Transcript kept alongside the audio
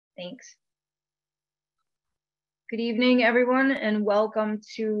Thanks. Good evening, everyone, and welcome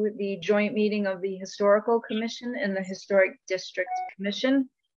to the joint meeting of the Historical Commission and the Historic District Commission.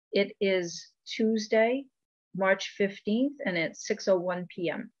 It is Tuesday, March 15th, and it's 6:01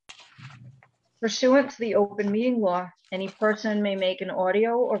 p.m. Pursuant to the open meeting law, any person may make an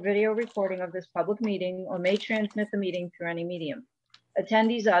audio or video recording of this public meeting or may transmit the meeting through any medium.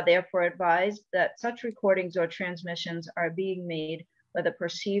 Attendees are therefore advised that such recordings or transmissions are being made, whether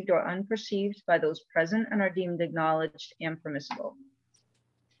perceived or unperceived, by those present and are deemed acknowledged and permissible.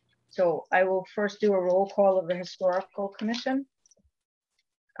 So I will first do a roll call of the Historical Commission.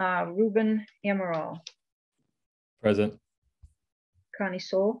 Ruben Amaral. Present. Connie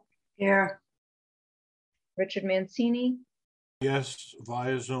Soul. Here. Richard Mancini. Yes,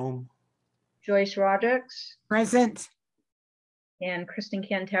 via Zoom. Joyce Roderick. Present. And Kristen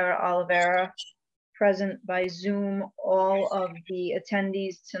Cantera Oliveira. Present by Zoom. All of the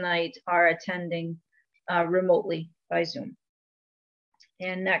attendees tonight are attending remotely by Zoom.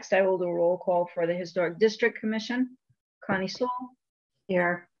 And next I will do a roll call for the Historic District Commission. Connie Soul.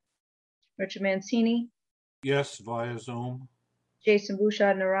 Here. Richard Mancini. Yes, via Zoom. Jason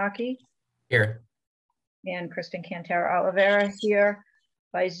Bouchard-Naraki. Here. And Kristen Cantera Oliveira here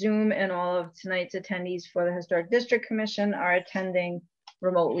by Zoom, and all of tonight's attendees for the Historic District Commission are attending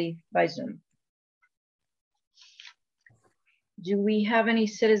remotely by Zoom. Do we have any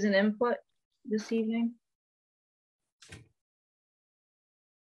citizen input this evening?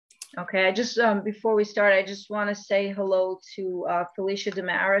 Okay, I just, before we start, I just want to say hello to Felicia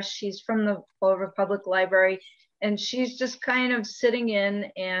Damaris. She's from the Fall River Public Library, and she's just kind of sitting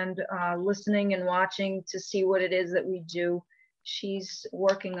in and listening and watching to see what it is that we do. She's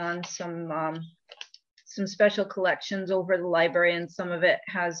working on some special collections over the library, and some of it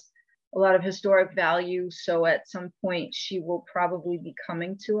has a lot of historic value. So at some point, she will probably be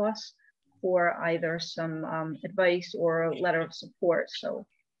coming to us for either some advice or a letter of support. So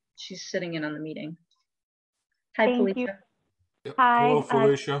she's sitting in on the meeting. Hi, Thank Felicia. you. Yep. Hi. Hello,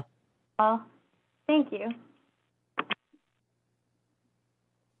 Felicia. Thank you.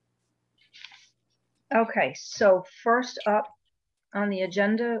 Okay, so first up on the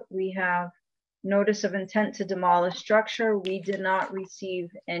agenda, we have notice of intent to demolish structure. We did not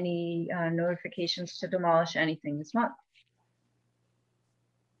receive any notifications to demolish anything this month.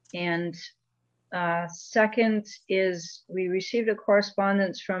 And second is we received a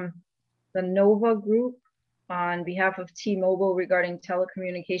correspondence from the Nova Group on behalf of T-Mobile regarding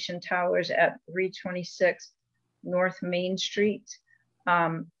telecommunication towers at 326 North Main Street.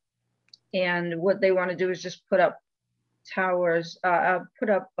 And what they want to do is just put up towers,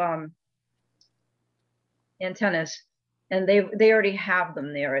 antennas, and they already have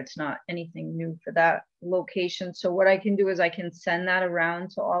them there. It's not anything new for that location. So what I can do is I can send that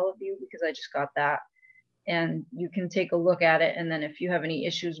around to all of you, because I just got that, and you can take a look at it. And then if you have any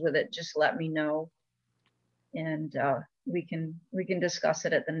issues with it, just let me know, and we can discuss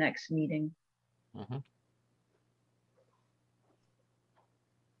it at the next meeting.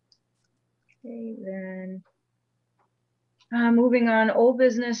 Okay, then moving on, old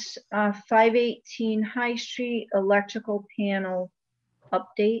business, 518 High Street electrical panel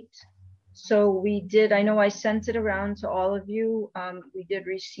update. So we did, I know I sent it around to all of you. We did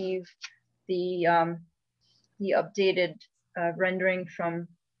receive the updated rendering from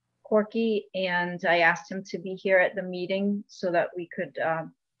Corky, and I asked him to be here at the meeting so that we could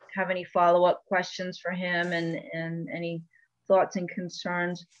have any follow-up questions for him and any thoughts and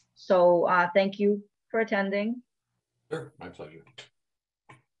concerns. So thank you for attending. Sure, my pleasure.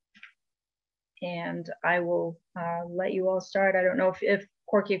 And I will let you all start. I don't know if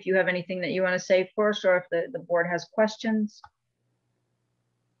Corky, if you have anything that you want to say first, or if the board has questions.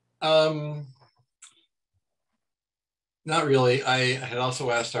 Not really. I had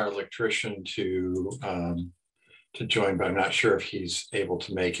also asked our electrician to join, but I'm not sure if he's able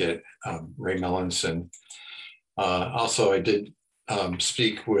to make it, Ray Mellinson. Also, I did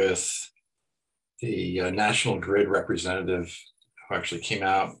speak with the National Grid representative who actually came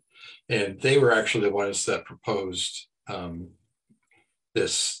out, and they were actually the ones that proposed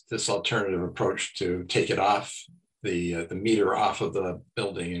this alternative approach to take it off the meter off of the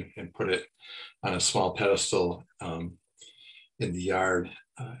building and put it on a small pedestal in the yard.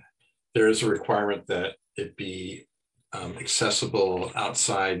 There is a requirement that it be accessible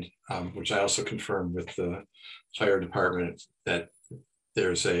outside, which I also confirmed with the fire department, that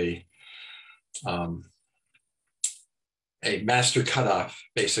there's a master cutoff,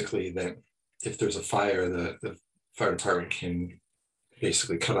 basically, that if there's a fire, the fire department can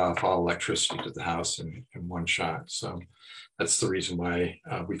basically cut off all electricity to the house in one shot. So that's the reason why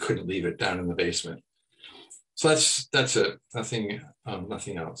we couldn't leave it down in the basement. So that's it.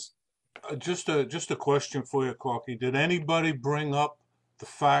 Nothing else. Just a question for you, Corky. Did anybody bring up the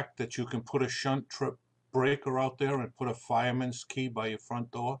fact that you can put a shunt trip breaker out there and put a fireman's key by your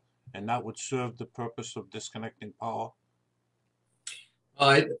front door, and that would serve the purpose of disconnecting power?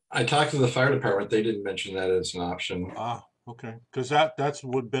 I talked to the fire department. They didn't mention that as an option. Ah, okay. Because that's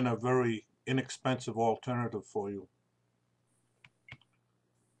would have been a very inexpensive alternative for you.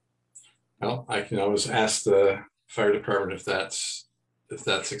 Well, I can always ask the fire department if that's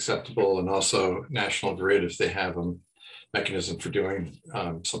acceptable, and also National Grid if they have a mechanism for doing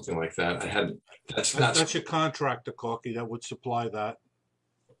something like that. That's your contractor, Corky, that would supply that.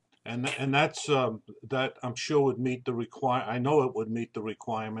 And that's that I'm sure would meet the I know it would meet the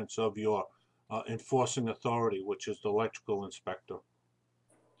requirements of your enforcing authority, which is the electrical inspector.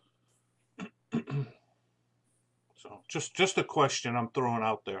 So just a question I'm throwing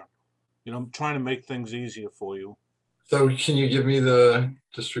out there. You know, I'm trying to make things easier for you. So can you give me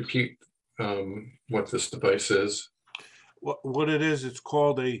just repeat what this device is? What it is, it's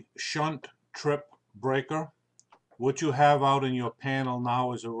called a shunt trip breaker. What you have out in your panel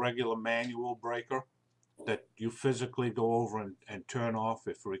now is a regular manual breaker that you physically go over and turn off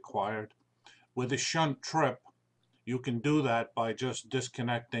if required. With a shunt trip, you can do that by just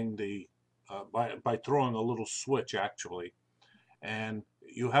disconnecting by throwing a little switch actually. And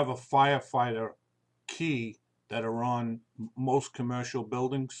you have a firefighter key that are on most commercial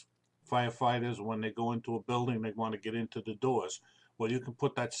buildings. Firefighters, when they go into a building, they want to get into the doors. Well, you can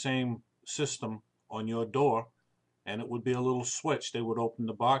put that same system on your door, and it would be a little switch. They would open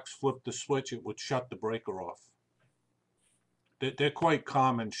the box, flip the switch, it would shut the breaker off. They're quite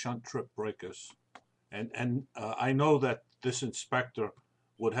common, shunt trip breakers. And I know that this inspector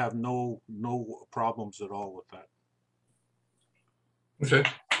would have no problems at all with that. Okay.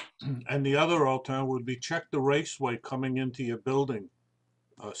 And the other alternative would be check the raceway coming into your building.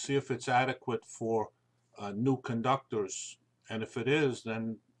 See if it's adequate for new conductors. And if it is,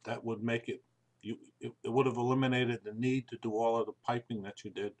 then that would make it, it would have eliminated the need to do all of the piping that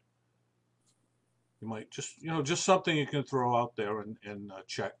you did. You might just something you can throw out there and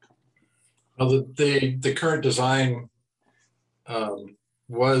check. Well, the current design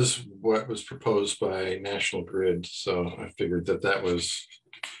was what was proposed by National Grid, so I figured that was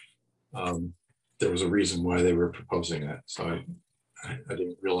there was a reason why they were proposing that. So I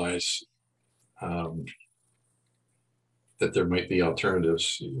didn't realize that there might be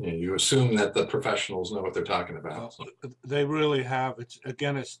alternatives. You assume that the professionals know what they're talking about. So. They really have. It's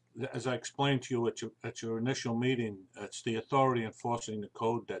as I explained to you at your initial meeting. It's the authority enforcing the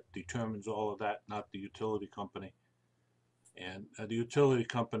code that determines all of that, not the utility company. And the utility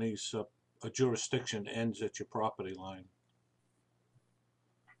company's jurisdiction ends at your property line.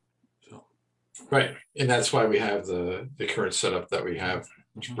 So. Right, and that's why we have the current setup that we have,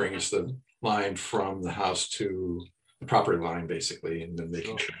 which brings the line from the house to the property line, basically, and then they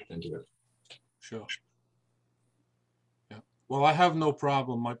can connect into it. Sure. Yeah. Well, I have no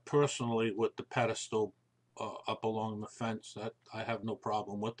problem, personally, with the pedestal up along the fence. That I have no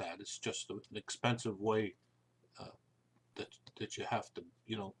problem with that. It's just an expensive way that you have to,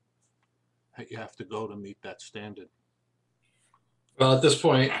 you have to go to meet that standard. Well, at this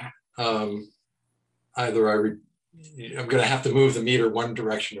point, either I'm going to have to move the meter one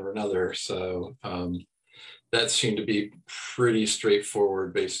direction or another. So that seemed to be pretty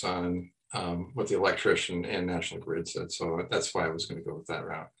straightforward based on what the electrician and National Grid said. So that's why I was going to go with that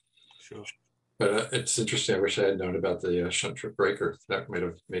route. Sure. But it's interesting. I wish I had known about the shunt trip breaker. That might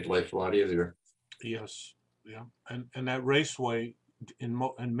have made life a lot easier. Yes. Yeah. And that raceway in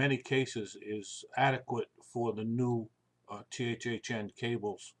many cases is adequate for the new THHN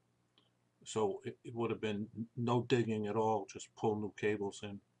cables. So it would have been no digging at all, just pull new cables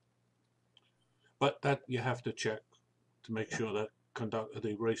in. But that you have to check to make sure that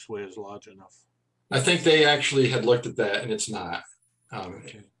the raceway is large enough. I think they actually had looked at that, and it's not.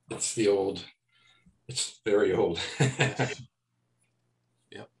 Okay. It's it's very old. Yes.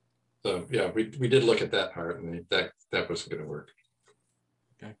 Yep. So yeah, we did look at that part, and that wasn't going to work.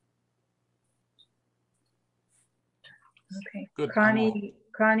 Okay. Okay. Good.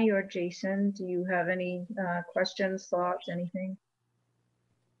 Connie or Jason, do you have any questions, thoughts, anything?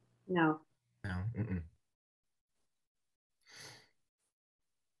 No. No.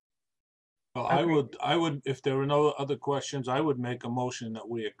 Well, Okay. I would, if there are no other questions, I would make a motion that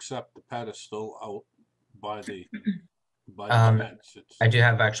we accept the pedestal out by the fence. I do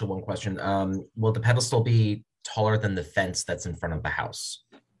have actually one question. Will the pedestal be taller than the fence that's in front of the house?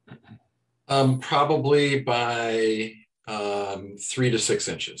 Probably by 3 to 6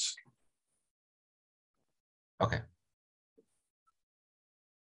 inches. Okay.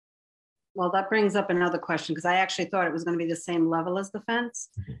 Well, that brings up another question, because I actually thought it was going to be the same level as the fence.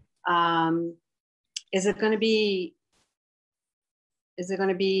 Is it going to be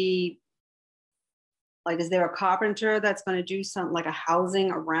like, is there a carpenter that's going to do something like a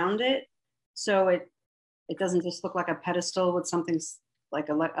housing around it, so it doesn't just look like a pedestal with something like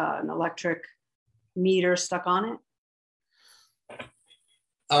an electric meter stuck on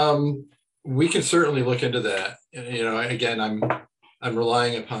it? We can certainly look into that. You know, again, I'm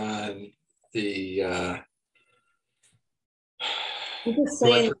relying upon the I'm just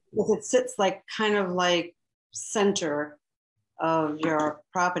saying, because it sits like kind of like center of your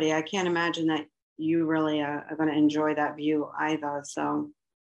property. I can't imagine that you really are going to enjoy that view either. So,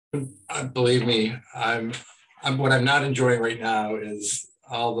 believe me, what I'm not enjoying right now is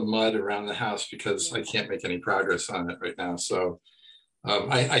all the mud around the house, because I can't make any progress on it right now. So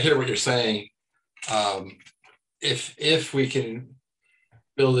I hear what you're saying. If we can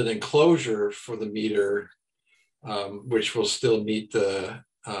build an enclosure for the meter, which will still meet the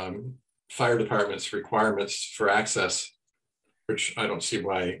fire department's requirements for access, which I don't see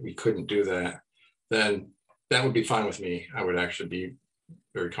why we couldn't do that, then that would be fine with me. I would actually be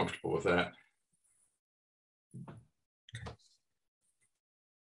very comfortable with that.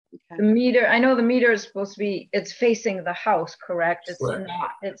 The meter, I know the meter is supposed to be, it's facing the house, correct? It's Correct.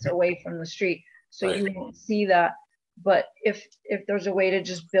 not, it's away from the street. So Right. you won't see that. But if there's a way to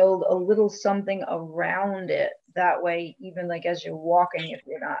just build a little something around it, that way, even like as you're walking, if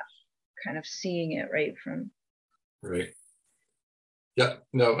you're not kind of seeing it right from. Right. Yeah,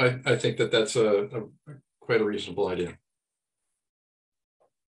 no, I think that's a quite a reasonable idea.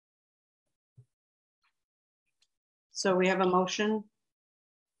 So we have a motion.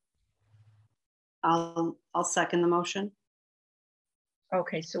 I'll second the motion.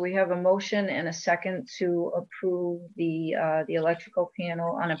 Okay, so we have a motion and a second to approve the electrical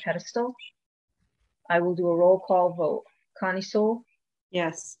panel on a pedestal. I will do a roll call vote. Connie Soul,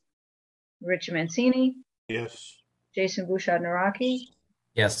 Yes. Rich Mancini, Yes. Jason Bouchard-Naraki,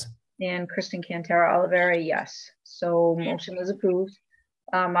 Yes. and Kristen Cantara Olivera, yes. So motion is approved.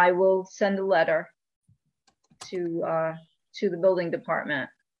 I will send a letter to the building department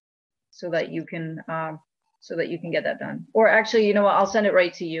so that you can get that done. Or actually, you know what? I'll send it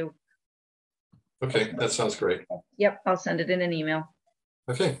right to you. Okay, that sounds great. Yep, I'll send it in an email.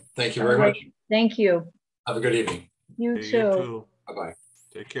 Okay, thank you very All right. much. Thank you. Have a good evening. You Yeah, too. Bye-bye.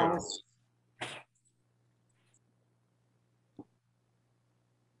 Take care.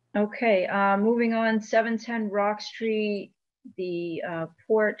 Okay, moving on, 710 Rock Street, the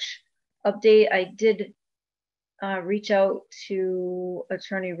porch update. I did reach out to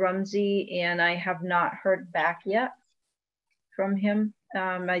Attorney Rumsey, and I have not heard back yet from him.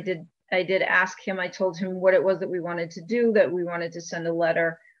 I did ask him, I told him what it was that we wanted to do, that we wanted to send a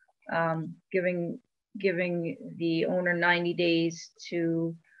letter giving the owner 90 days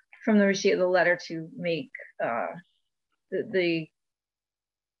from the receipt of the letter to make the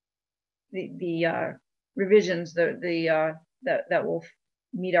revisions that will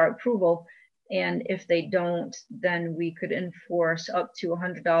meet our approval. And if they don't, then we could enforce up to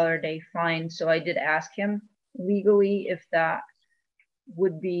 $100 a day fine. So I did ask him legally if that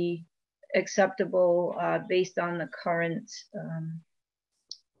would be acceptable based on the current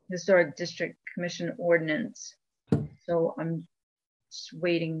Historic District Commission ordinance. So I'm just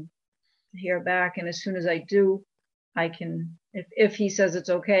waiting to hear back. And as soon as I do, I can, if he says it's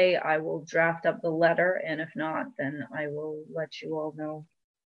okay, I will draft up the letter. And if not, then I will let you all know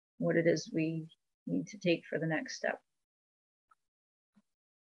what it is we need to take for the next step.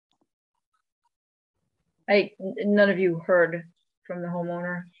 None of you heard from the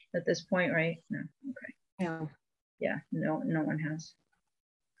homeowner at this point, right? No, okay. Yeah. Yeah, no one has.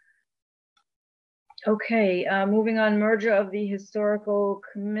 Okay, moving on, merger of the Historical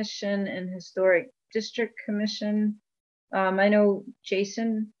Commission and Historic District Commission. I know,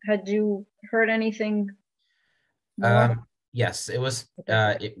 Jason, had you heard anything more? Yes, it was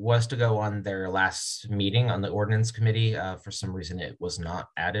to go on their last meeting on the ordinance committee. For some reason, it was not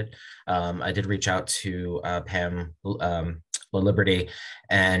added. I did reach out to Pam LaLiberty,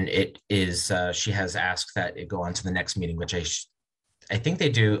 and it is she has asked that it go on to the next meeting, which I think they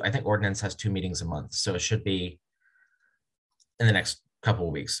do. I think ordinance has 2 meetings a month, so it should be in the next couple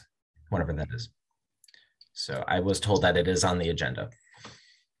of weeks, whatever that is. So I was told that it is on the agenda.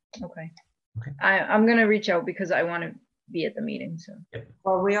 Okay. Okay. I'm gonna reach out because I want to be at the meeting, so.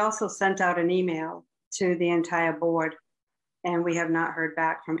 Well, we also sent out an email to the entire board, and we have not heard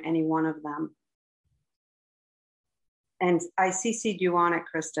back from any one of them. And I CC'd you on it,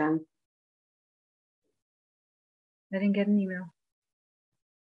 Kristen. I didn't get an email.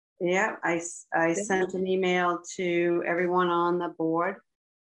 Yeah, I sent an email to everyone on the board.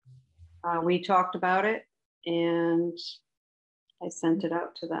 We talked about it and I sent it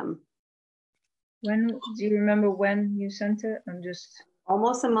out to them. When, do you remember when you sent it? I'm just.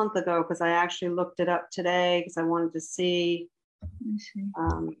 Almost a month ago, because I actually looked it up today because I wanted to see. Let me see.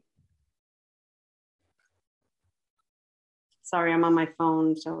 Sorry, I'm on my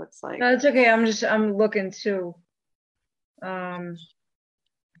phone, so it's like. No, it's okay. I'm looking too. Oh,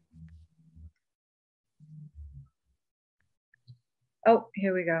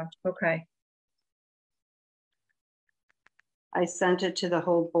 here we go. Okay. I sent it to the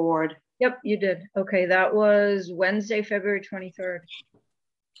whole board. Yep, you did. Okay, that was Wednesday, February 23rd.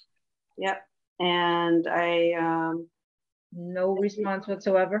 Yep, and I. No response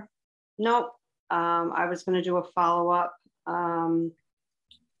whatsoever. Nope. I was going to do a follow-up,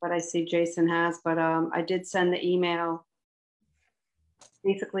 but I see Jason has, but I did send the email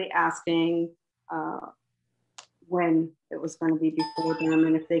basically asking when it was going to be before them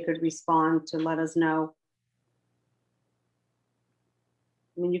and if they could respond to let us know.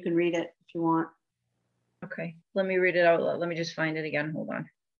 I mean, you can read it if you want. Okay, let me read it out loud. Let me just find it again. Hold on.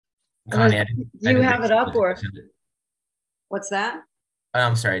 Connie, Do you have it up or? What's that?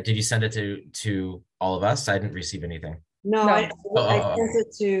 I'm sorry. Did you send it to all of us? I didn't receive anything. No, No. I sent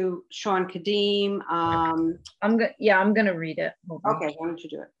it to Sean Kadim. I'm gonna read it. Hold on. Okay, why don't you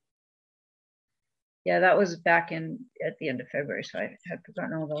do it? Yeah, that was back at the end of February, so I had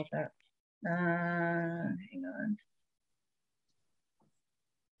forgotten all about that. Hang on.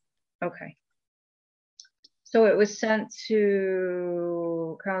 Okay. So it was sent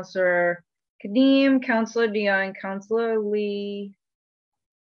to Councillor Kadim, Councillor Dion, Councillor Lee,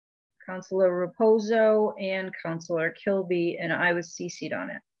 Councillor Raposo, and Councillor Kilby, and I was CC'd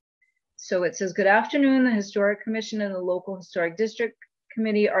on it. So it says, good afternoon, the Historic Commission and the Local Historic District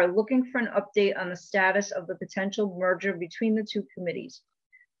Committee are looking for an update on the status of the potential merger between the two committees.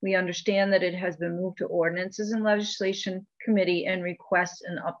 We understand that it has been moved to Ordinances and Legislation Committee and request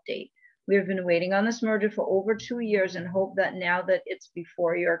an update. We have been waiting on this merger for over 2 years and hope that now that it's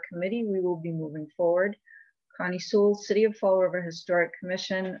before your committee, we will be moving forward. Connie Sewell, City of Fall River Historic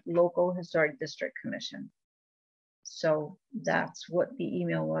Commission, Local Historic District Commission. So that's what the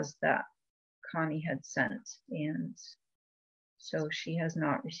email was that Connie had sent. And so she has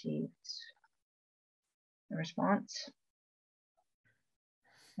not received a response.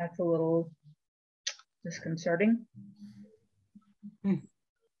 That's a little disconcerting.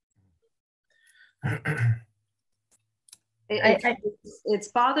 It's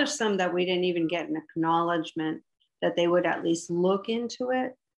bothersome that we didn't even get an acknowledgement that they would at least look into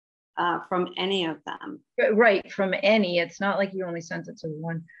it from any of them. Right, from any. It's not like you only sent it to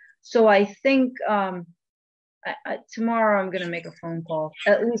one. So I think tomorrow I'm going to make a phone call.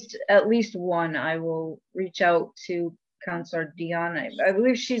 At least one. I will reach out to Councillor Dion. I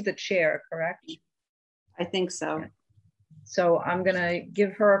believe she's the chair, correct? I think so. Yeah. So I'm going to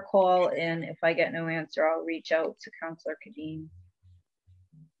give her a call, and if I get no answer, I'll reach out to Councillor Kadim.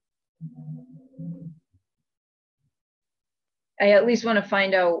 I at least want to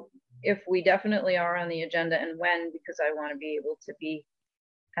find out if we definitely are on the agenda and when, because I want to be able to be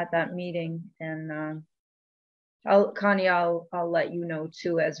at that meeting. And Connie, I'll let you know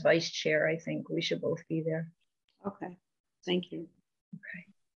too, as vice chair. I think we should both be there. Okay, thank you. Okay.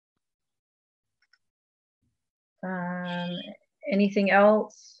 Anything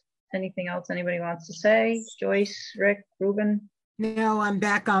else? Anything else anybody wants to say? Joyce, Rick, Ruben? No, I'm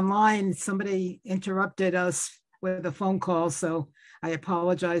back online. Somebody interrupted us with a phone call, so I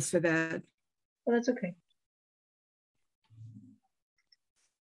apologize for that. Well, that's okay.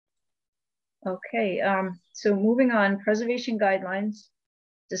 Okay, so moving on, preservation guidelines,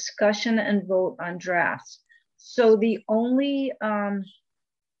 discussion and vote on drafts. So the only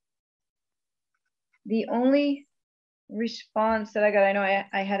response that I got, I know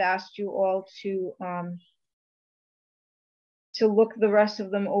I had asked you all to look the rest of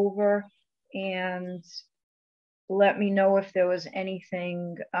them over and let me know if there was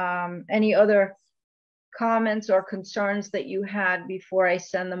anything, any other comments or concerns that you had before I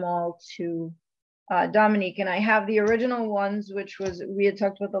send them all to Dominique. And I have the original ones, which was, we had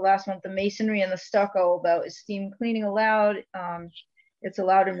talked about the last month, the masonry and the stucco, about is steam cleaning allowed? It's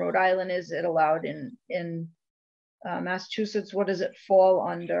allowed in Rhode Island. Is it allowed in Massachusetts? What does it fall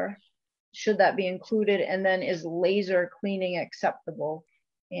under? Should that be included? And then is laser cleaning acceptable?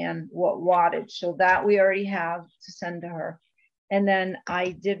 and what wattage. So that we already have to send to her. And then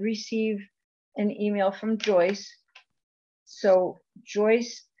I did receive an email from Joyce. So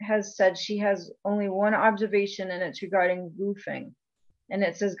Joyce has said she has only one observation, and it's regarding roofing. And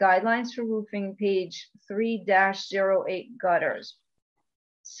it says guidelines for roofing, page 3-08 gutters.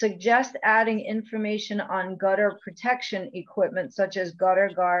 Suggest adding information on gutter protection equipment such as gutter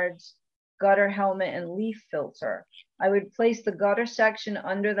guards, gutter helmet, and leaf filter. I would place the gutter section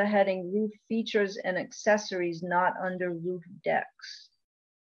under the heading roof features and accessories, not under roof decks.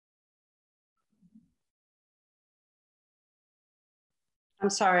 I'm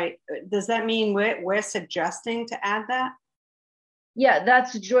sorry, does that mean we're suggesting to add that? Yeah,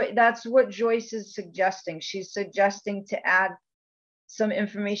 that's what Joyce is suggesting. She's suggesting to add some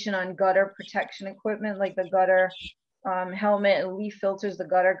information on gutter protection equipment, like the gutter helmet and leaf filters, the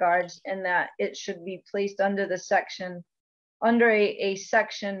gutter guards, and that it should be placed under the section, under a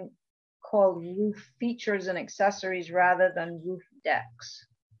section called roof features and accessories rather than roof decks.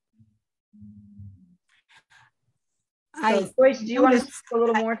 So, Joyce, do you want to speak a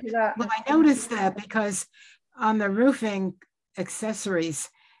little more to that? Well, I noticed that because on the roofing accessories,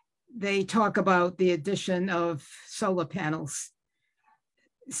 they talk about the addition of solar panels.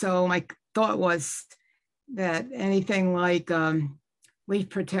 So my thought was that anything like leaf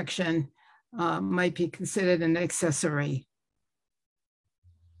protection might be considered an accessory.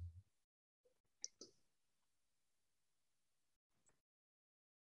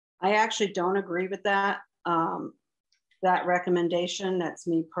 I actually don't agree with that. That recommendation. That's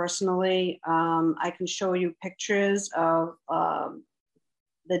me personally. I can show you pictures of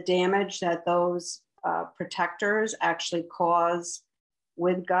the damage that those protectors actually cause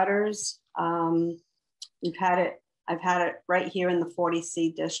with gutters. I've had it right here in the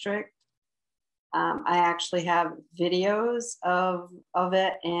 40C district. I actually have videos of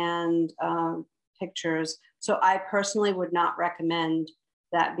it and pictures. So I personally would not recommend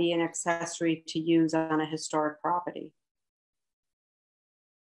that be an accessory to use on a historic property.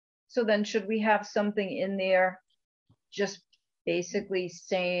 So then should we have something in there just basically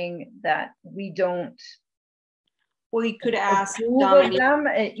saying that we don't? Well, you could ask Dominique them,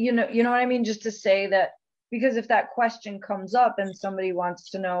 you know what I mean? Just to say that, because if that question comes up and somebody wants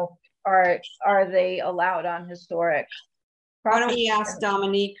to know, are they allowed on historic property? Why don't we ask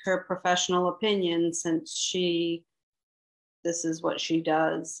Dominique her professional opinion, since this is what she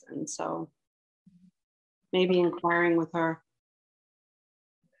does, and so maybe inquiring with her.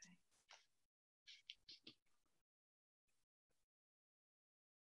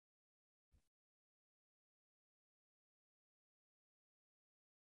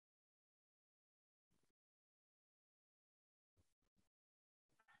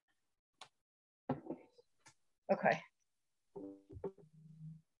 Okay.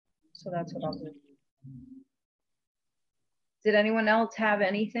 So that's what I'll do. Did anyone else have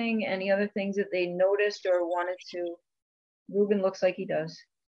anything, any other things that they noticed or wanted to? Ruben looks like he does.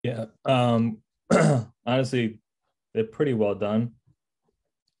 Yeah. Honestly, they're pretty well done.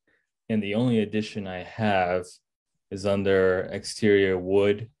 And the only addition I have is under exterior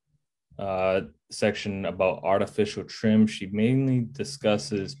wood section about artificial trim. She mainly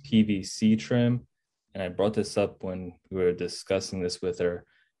discusses PVC trim. And I brought this up when we were discussing this with her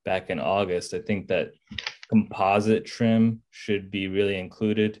back in August. I think that composite trim should be really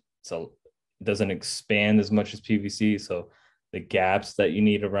included. So it doesn't expand as much as PVC. So the gaps that you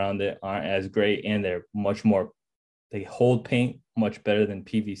need around it aren't as great. And they're much more, they hold paint much better than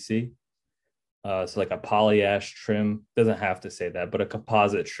PVC. So like a polyash trim, doesn't have to say that, but a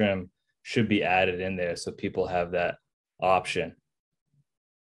composite trim should be added in there so people have that option.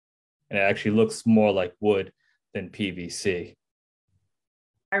 And it actually looks more like wood than PVC.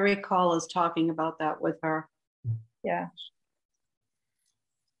 I recall us talking about that with her. Yeah.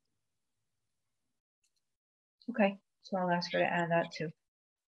 Okay, so I'll ask her to add that too.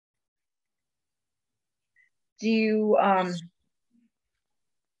 Do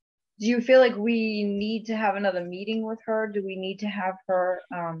you feel like we need to have another meeting with her? Do we need to have her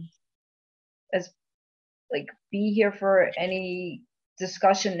be here for any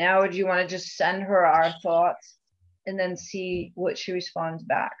discussion now, or do you want to just send her our thoughts and then see what she responds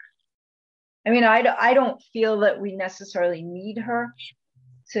back? I mean, I don't feel that we necessarily need her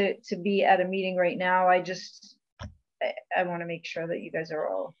to be at a meeting right now. I want to make sure that you guys are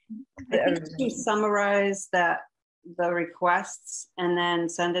all. I think you summarize the requests and then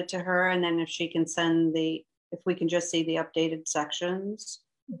send it to her, and then if she can if we can just see the updated sections,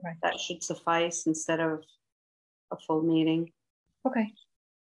 okay, that should suffice instead of a full meeting. Okay.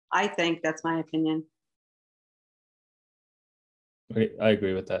 I think that's my opinion. I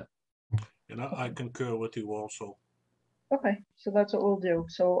agree with that. And I concur with you also. Okay, so that's what we'll do.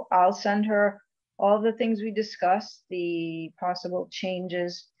 So I'll send her all the things we discussed, the possible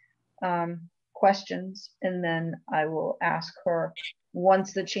changes, questions, and then I will ask her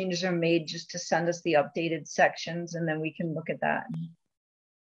once the changes are made, just to send us the updated sections, and then we can look at that and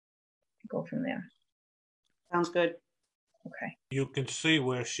go from there. Sounds good. Okay. You can see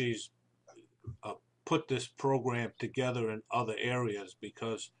where she's put this program together in other areas,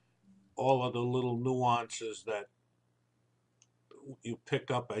 because all of the little nuances that you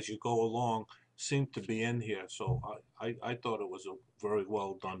pick up as you go along seem to be in here. So I thought it was a very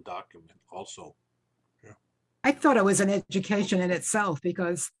well done document also. I thought it was an education in itself,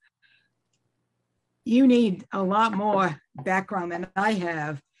 because you need a lot more background than I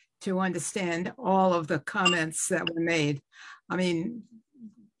have to understand all of the comments that were made. I mean,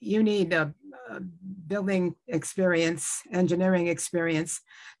 you need a building experience, engineering experience.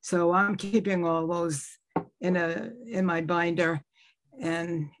 So I'm keeping all those in my binder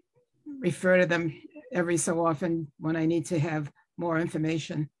and refer to them every so often when I need to have more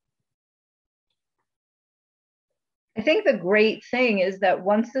information. I think the great thing is that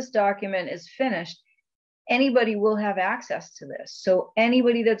once this document is finished, anybody will have access to this. So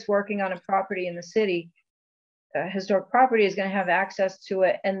anybody that's working on a property in the city, historic property, is going to have access to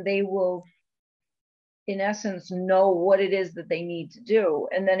it, and they will, in essence, know what it is that they need to do.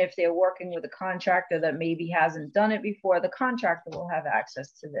 And then if they're working with a contractor that maybe hasn't done it before, the contractor will have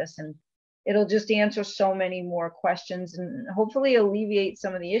access to this, and it'll just answer so many more questions, and hopefully alleviate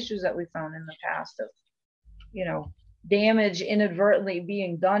some of the issues that we found in the past of, you know, damage inadvertently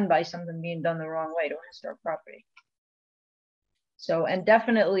being done by something being done the wrong way to a historic property. So, and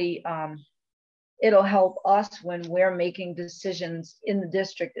definitely it'll help us when we're making decisions in the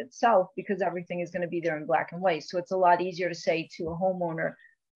district itself, because everything is going to be there in black and white. So it's a lot easier to say to a homeowner,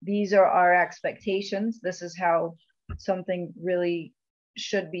 these are our expectations. This is how something really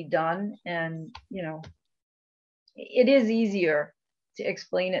should be done. And, you know, it is easier to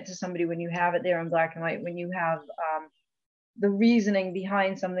explain it to somebody when you have it there in black and white, when you have the reasoning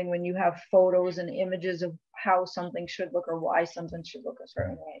behind something, when you have photos and images of how something should look or why something should look a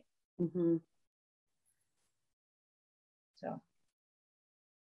certain way. Mm-hmm. So,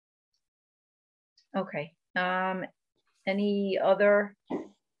 okay. Any other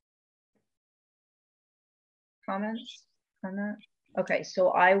comments on that? Okay, so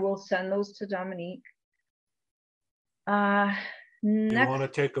I will send those to Dominique. You Next, want to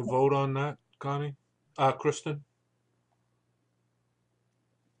take a vote on that, Connie? Kristen?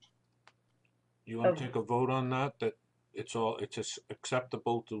 You want to take a vote on that, that it's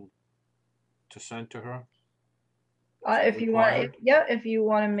acceptable to send to her? if you want, if you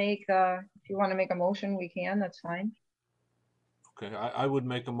want to make a motion, we can. That's fine. Okay, I would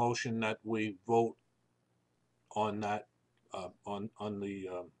make a motion that we vote on that, on the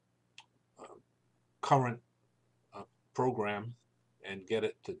current program, and get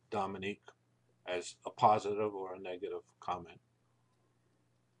it to Dominique as a positive or a negative comment.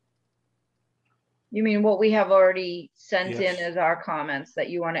 You mean what we have already sent Yes. in as our comments, that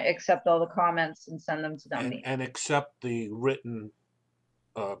you want to accept all the comments and send them to Dominique? And accept the written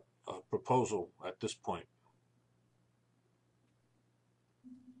proposal at this point.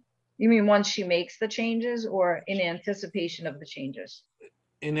 You mean once she makes the changes, or in anticipation of the changes?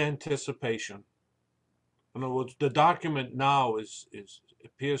 In anticipation. In other words, the document now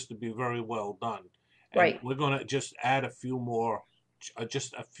appears to be very well done. And Right. we're going to just add a few more,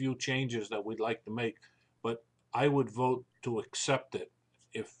 just a few changes that we'd like to make. But I would vote to accept it,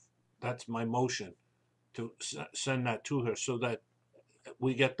 if that's my motion, to send that to her so that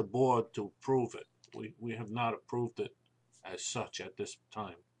we get the board to approve it. We have not approved it as such at this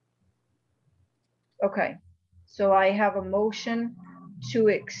time. Okay, so I have a motion to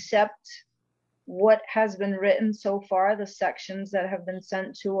accept what has been written so far, the sections that have been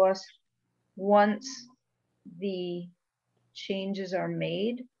sent to us, once the changes are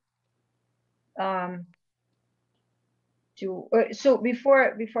made. So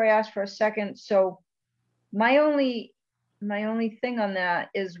before I ask for a second, so my only thing on that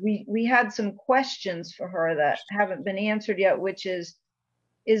is we had some questions for her that haven't been answered yet, which is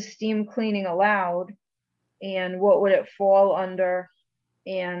steam cleaning allowed, and what would it fall under,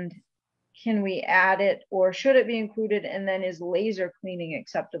 and can we add it, or should it be included, and then is laser cleaning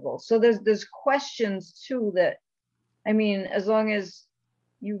acceptable? So there's questions too that, I mean, as long as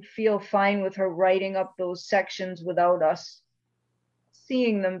you feel fine with her writing up those sections without us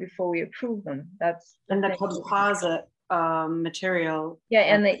seeing them before we approve them, that's And the composite material. Yeah,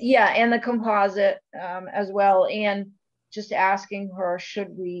 and the composite as well. And just asking her, should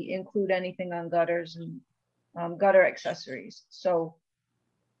we include anything on gutters and gutter accessories? So,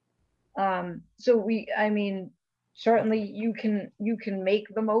 I mean, certainly you can make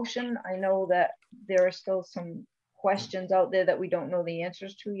the motion. I know that there are still some questions out there that we don't know the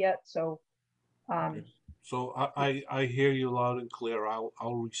answers to yet. So, So I hear you loud and clear. I'll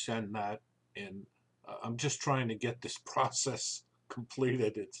resend that, and I'm just trying to get this process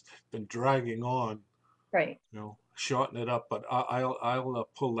completed. It's been dragging on, right. you know, shorten it up. But I'll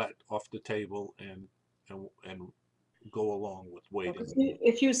pull that off the table and go along with waiting.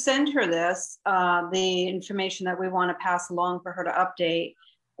 If you send her this, the information that we want to pass along for her to update,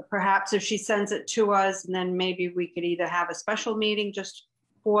 perhaps if she sends it to us, and then maybe we could either have a special meeting just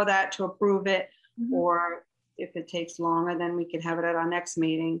for that to approve it, or if it takes longer, then we could have it at our next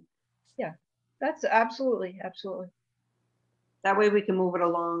meeting. Yeah, that's absolutely. That way we can move it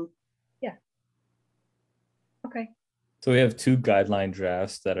along. Yeah. Okay. So we have 2 guideline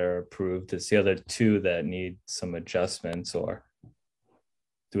drafts that are approved. It's the other 2 that need some adjustments, or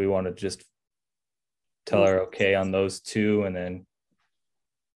do we want to just tell her okay on those 2 and then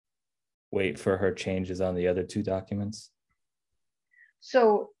wait for her changes on the other 2 documents?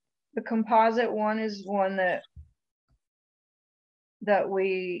 So the composite one is one that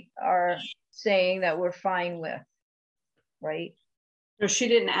we are saying that we're fine with, right? So she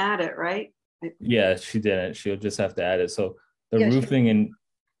didn't add it, right? Yeah, she didn't. She'll just have to add it. So the Yeah, roofing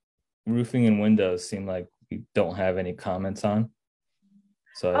and windows seem like we don't have any comments on.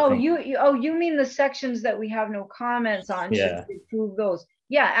 So I think, you mean the sections that we have no comments on? Yeah. Should we approve those?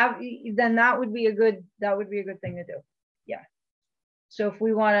 Yeah, then that would be a good thing to do. Yeah. So if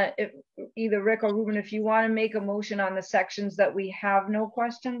we want to, if either Rick or Ruben, if you want to make a motion on the sections that we have no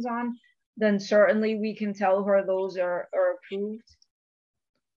questions on, then certainly we can tell her those are approved.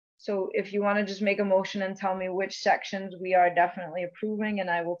 So if you want to just make a motion and tell me which sections we are definitely approving, and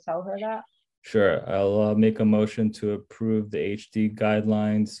I will tell her that. sure, I'll make a motion to approve the HD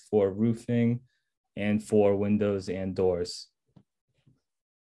guidelines for roofing and for windows and doors.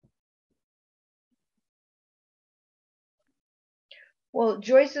 Well,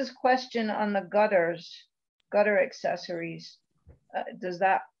 Joyce's question on the gutter accessories, does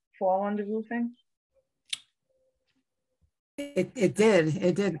that fall under roofing? It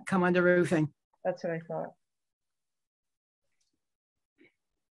did come under roofing. That's what I thought.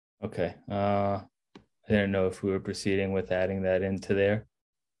 Okay. I didn't know if we were proceeding with adding that into there.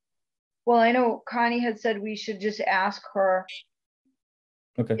 Well, I know Connie had said we should just ask her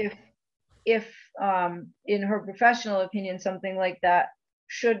Okay. if in her professional opinion, something like that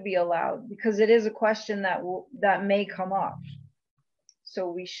should be allowed, because it is a question that may come up. So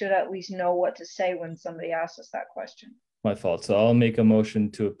we should at least know what to say when somebody asks us that question. My fault. So I'll make a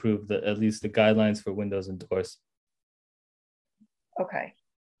motion to approve at least the guidelines for windows and doors. Okay.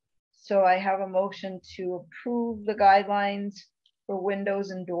 So I have a motion to approve the guidelines for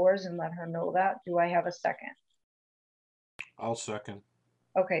windows and doors and let her know that. Do I have a second? I'll second.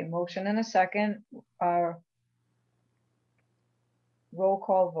 Okay, motion and a second. Roll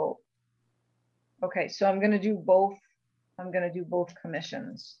call vote. Okay, so I'm gonna do both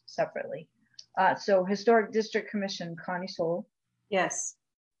commissions separately. So Historic District Commission, Connie Soul, Yes.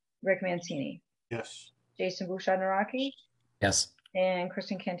 Rick Mancini, Yes. Jason Bouchard-Naraki, Yes. and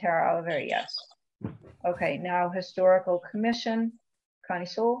Kristen Cantara-Oliveri, yes. Okay, now Historical Commission, Connie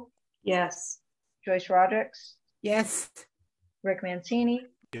Soul, Yes. Joyce Rodericks, Yes. Rick Mancini,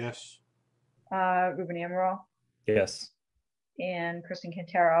 Yes. Ruben Amaral, Yes. and Kristen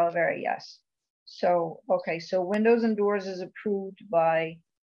Cantara-Oliveri, yes. So, okay, so windows and doors is approved by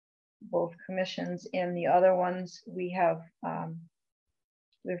both commissions, and the other ones we have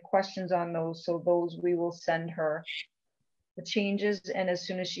questions on those, so those we will send her the changes, and as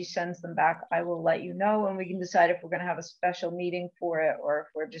soon as she sends them back, I will let you know, and we can decide if we're going to have a special meeting for it or if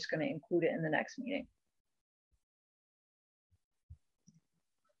we're just going to include it in the next meeting.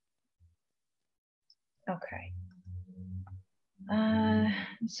 Okay.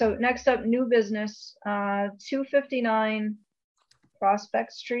 So next up, new business, 259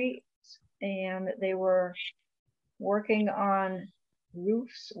 Prospect Street, and they were working on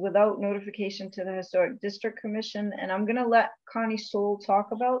roofs without notification to the Historic District Commission. And I'm gonna let Connie Soul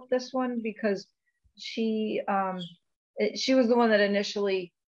talk about this one because she was the one that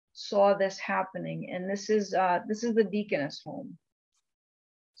initially saw this happening, and this is the Deaconess home.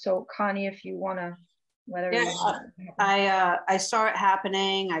 So Connie, if you wanna let everyone know. I saw it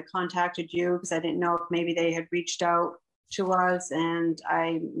happening. I contacted you because I didn't know if maybe they had reached out to us and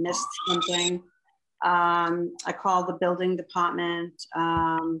I missed something. I called the building department.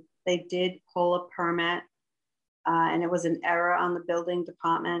 They did pull a permit. and it was an error on the building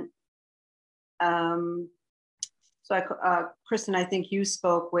department. So Kristen, I think you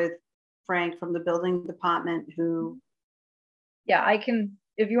spoke with Frank from the building department who. Yeah, I can,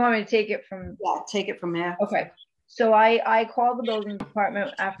 if you want me to take it from. Yeah, take it from here. Okay. So I called the building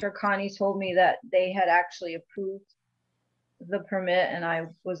department after Connie told me that they had actually approved the permit, and I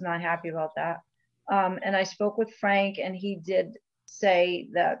was not happy about that. And I spoke with Frank, and he did say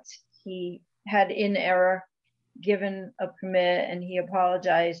that he had in error given a permit, and he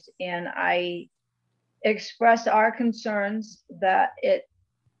apologized. And I expressed our concerns that it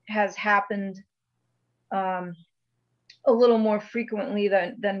has happened a little more frequently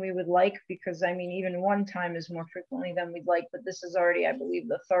than we would like, because I mean, even one time is more frequently than we'd like, but this is already, I believe,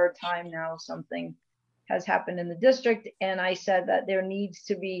 the third time now something has happened in the district. And I said that there needs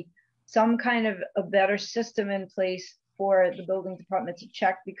to be some kind of a better system in place for the building department to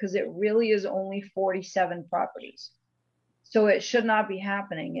check, because it really is only 47 properties. So it should not be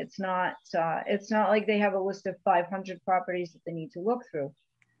happening. It's not like they have a list of 500 properties that they need to look through.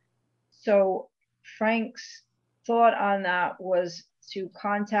 So Frank's thought on that was to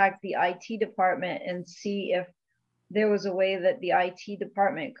contact the IT department and see if there was a way that the IT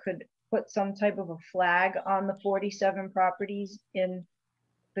department could put some type of a flag on the 47 properties in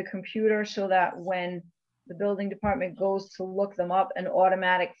the computer, so that when the building department goes to look them up, an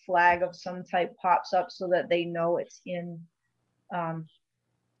automatic flag of some type pops up so that they know it's in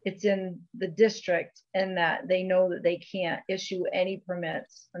the district, and that they know that they can't issue any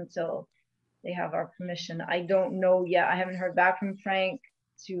permits until they have our permission. I don't know yet. I haven't heard back from Frank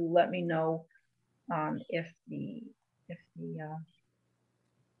to let me know if the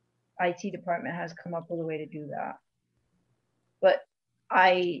IT department has come up with a way to do that. But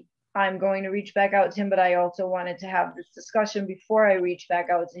I'm going to reach back out to him, but I also wanted to have this discussion before I reach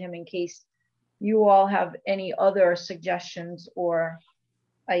back out to him, in case you all have any other suggestions or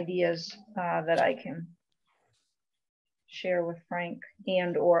ideas that I can share with Frank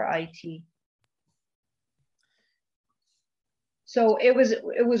and or IT. So it was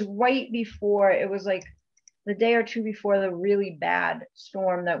right before, it was like the day or two before the really bad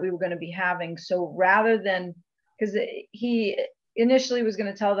storm that we were going to be having. So rather than, because he initially was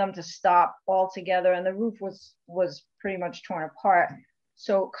going to tell them to stop altogether, and the roof was pretty much torn apart.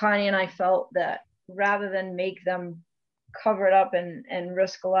 So Connie and I felt that rather than make them cover it up and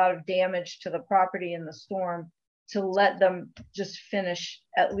risk a lot of damage to the property in the storm, to let them just finish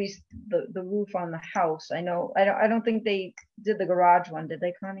at least the roof on the house. I don't think they did the garage one, did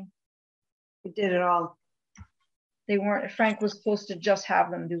they, Connie? We did it all. They weren't, Frank was supposed to just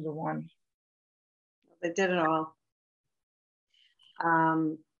have them do the one. They did it all.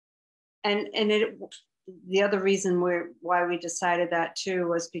 The other reason why we decided that too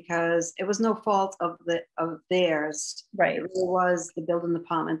was because it was no fault of theirs. Right. It really was the building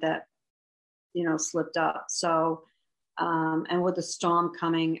department that, slipped up. So, and with the storm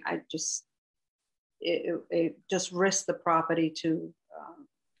coming, it just risked the property to,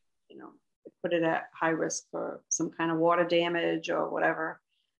 put it at high risk for some kind of water damage or whatever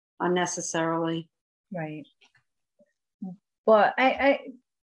unnecessarily. Right. But I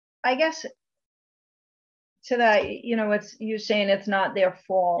guess to that, you're saying it's not their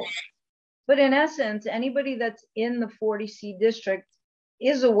fault, but in essence, anybody that's in the 40C district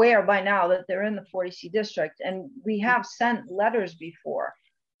is aware by now that they're in the 40C district. And we have sent letters before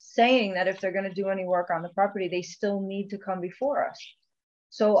saying that if they're going to do any work on the property, they still need to come before us.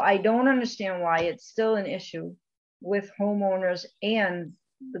 So I don't understand why it's still an issue with homeowners and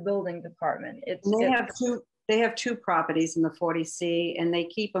the building department. They have two properties in the 40C, and they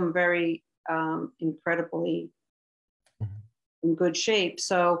keep them very incredibly in good shape.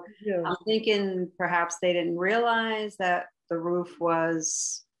 So yeah. I'm thinking perhaps they didn't realize that the roof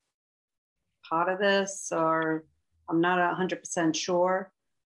was part of this, or I'm not 100% sure,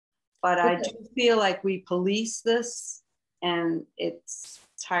 but I do feel like we police this and it's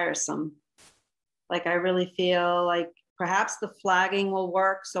tiresome. Like, I really feel like perhaps the flagging will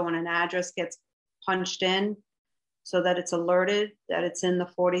work. So when an address gets punched in, so that it's alerted that it's in the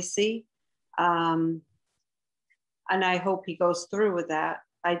 40C. And I hope he goes through with that.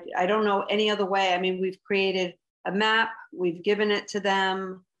 I don't know any other way. I mean, we've created a map, we've given it to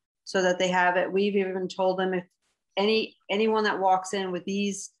them so that they have it. We've even told them if anyone that walks in with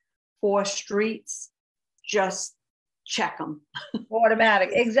these 4 streets, just check them. Automatic,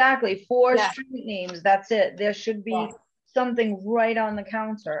 exactly. 4 street names, that's it. There should be something right on the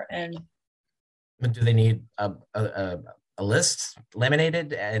counter. And do they need a list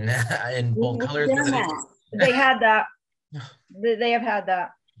laminated and in bold colors? They had that. They have had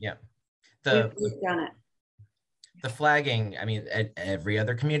that. Yeah. We've done it. the flagging, I mean, every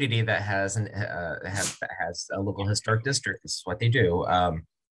other community that has has a local historic district, this is what they do.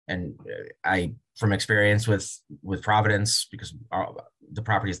 And I, from experience with Providence, because the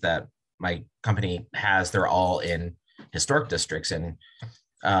properties that my company has, they're all in historic districts, and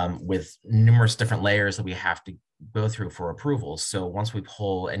with numerous different layers that we have to go through for approvals. So once we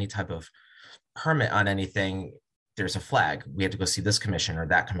pull any type of permit on anything, there's a flag. We have to go see this commission or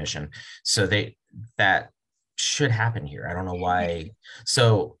that commission. So that should happen here. I don't know why.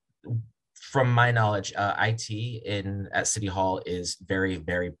 So from my knowledge, IT at City Hall is very,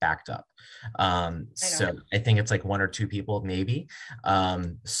 very backed up. So I think it's like 1 or 2 people, maybe.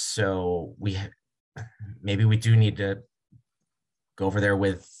 So maybe we do need to go over there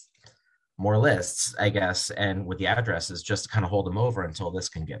with more lists, I guess, and with the addresses, just to kind of hold them over until this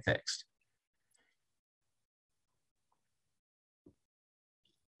can get fixed.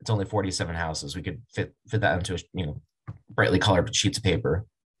 It's only 47 houses. We could fit that into brightly colored sheets of paper.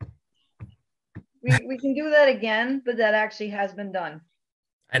 We can do that again, but that actually has been done.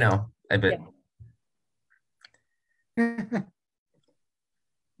 I know. I bet.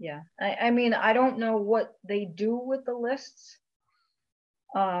 Yeah. I mean, I don't know what they do with the lists.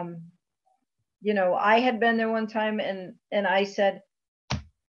 I had been there one time and I said,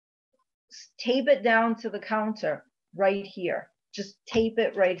 tape it down to the counter right here. Just tape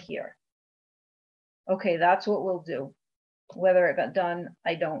it right here. Okay, that's what we'll do. Whether it got done,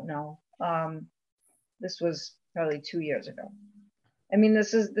 I don't know. This was probably 2 years ago. I mean,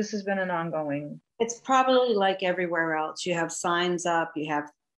 this has been an ongoing. It's probably like everywhere else. You have signs up, you have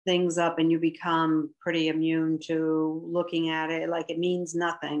things up, and you become pretty immune to looking at it like it means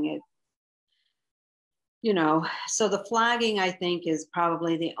nothing. So the flagging, I think, is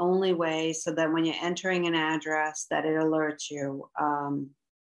probably the only way, so that when you're entering an address that it alerts you. And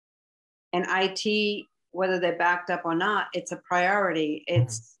IT, whether they're backed up or not, it's a priority.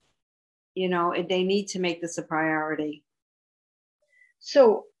 It's, they need to make this a priority.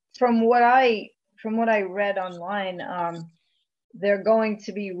 So from what I read online, they're going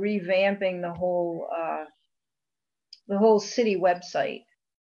to be revamping the whole city website.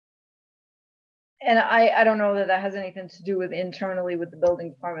 And I don't know that has anything to do with internally with the building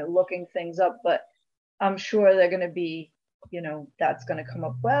department looking things up, but I'm sure they're going to be, that's going to come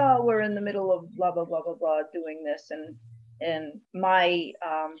up. Well, we're in the middle of blah, blah, blah, blah, blah, doing this. And my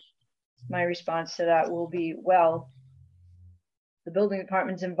response to that will be, well, the building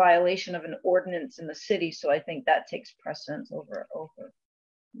department's in violation of an ordinance in the city. So I think that takes precedence over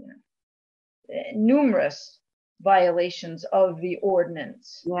numerous violations of the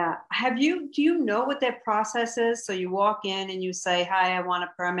ordinance. Yeah. Do you know what their process is? So you walk in and you say, hi, I want a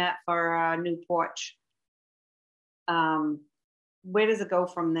permit for a new porch. Where does it go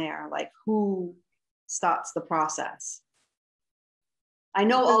from there? Like, who starts the process? I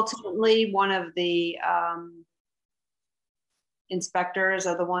know ultimately one of the inspectors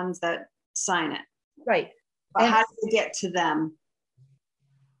are the ones that sign it. Right. But how do you get to them?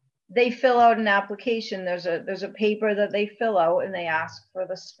 They fill out an application. There's a paper that they fill out and they ask for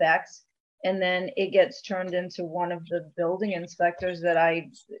the specs, and then it gets turned into one of the building inspectors that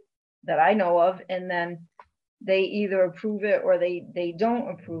I know of, and then they either approve it or they don't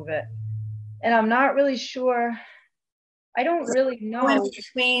approve it. And I'm not really sure. I don't really know. In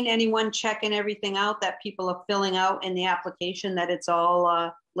between anyone checking everything out that people are filling out in the application, that it's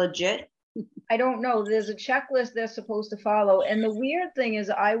all legit. I don't know. There's a checklist they're supposed to follow. And the weird thing is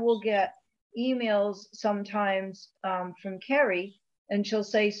I will get emails sometimes from Carrie, and she'll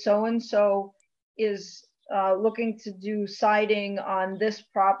say, so-and-so is looking to do siding on this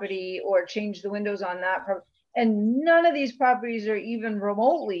property or change the windows on that property. And none of these properties are even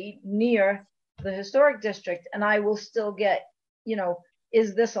remotely near the historic district. And I will still get,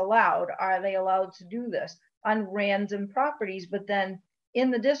 is this allowed? Are they allowed to do this on random properties? But then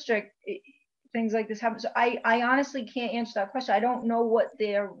in the district, things like this happen. So I honestly can't answer that question. I don't know what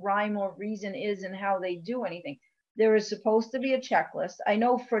their rhyme or reason is and how they do anything. There is supposed to be a checklist. I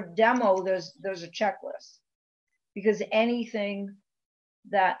know for demo, there's a checklist, because anything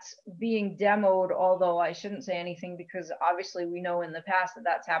that's being demoed, although I shouldn't say anything because obviously we know in the past that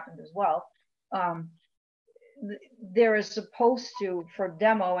that's happened as well. There is supposed to, for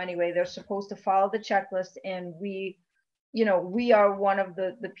demo anyway, they're supposed to follow the checklist, and we are one of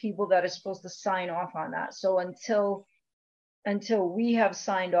the people that is supposed to sign off on that. So until we have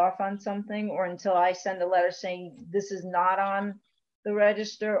signed off on something, or until I send a letter saying this is not on the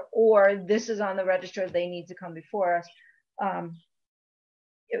register or this is on the register, they need to come before us.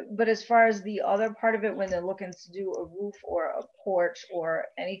 But as far as the other part of it, when they're looking to do a roof or a porch or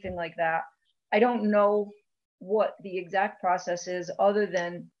anything like that, I don't know what the exact process is, other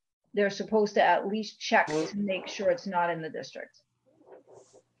than they're supposed to at least check to make sure it's not in the district.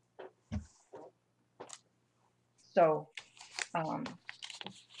 So,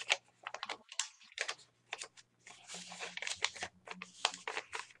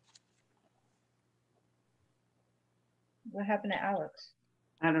 what happened to Alex?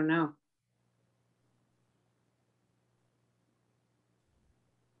 I don't know.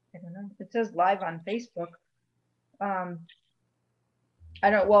 I don't know. It says live on Facebook. I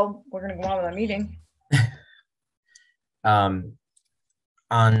don't, well, we're gonna go on with our meeting. On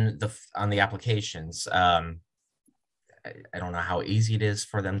the applications, I don't know how easy it is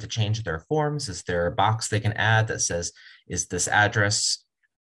for them to change their forms. Is there a box they can add that says, is this address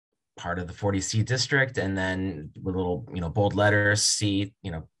part of the 40C district? And then with little, bold letters, C,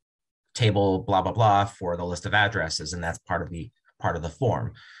 table, blah, blah, blah, for the list of addresses. And that's part of the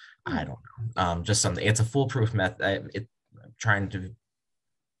form. I don't know. Just something, it's a foolproof method. I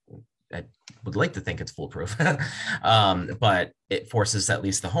would like to think it's foolproof, but it forces at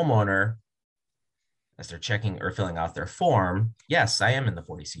least the homeowner, as they're checking or filling out their form, yes, I am in the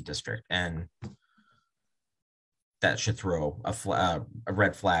 40C district, and that should throw a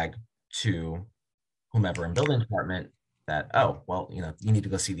red flag to whomever in building department that, oh, well, you need to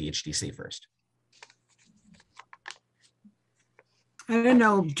go see the HDC first. I don't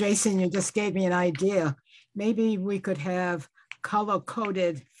know, Jason, you just gave me an idea. Maybe we could have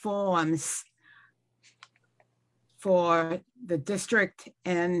color-coded forms for the district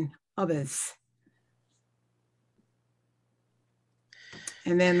and others.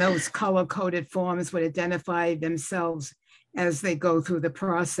 And then those color-coded forms would identify themselves as they go through the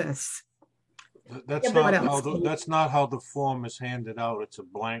process. That's not how the form is handed out. It's a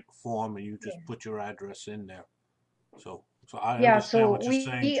blank form, and you just put your address in there. So I understand what you're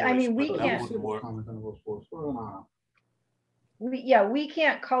saying, Joyce, I mean, we but that can't. wouldn't work. We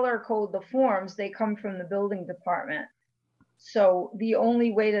can't color code the forms. They come from the building department. So the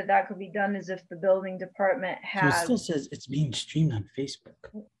only way that could be done is if the building department So it has. still says it's being streamed on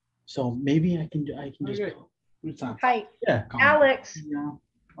Facebook. So maybe I can just Hi, yeah, Alex. yeah.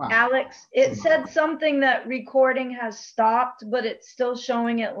 Wow. Alex, it said something that recording has stopped, but it's still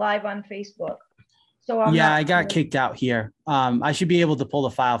showing it live on Facebook. So I got kicked out here. I should be able to pull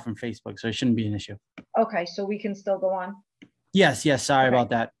the file from Facebook, so it shouldn't be an issue. Okay, so we can still go on. Yes. Sorry Okay. about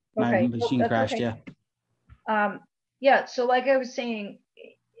that. My Okay. machine That's crashed. okay. Yeah. Yeah. So like I was saying,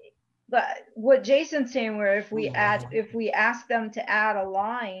 but what Jason's saying, where if we ask them to add a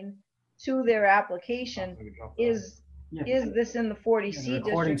line to their application, is this in the 40C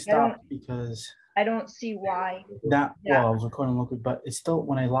Recording district? stopped because I don't see why. well, I was recording locally, but it's still,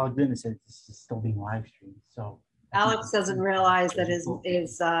 when I logged in, it said this is still being live streamed. So Alex doesn't realize that his Mic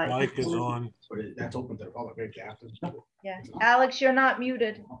is on. That's open to the public after. Yeah, Alex, you're not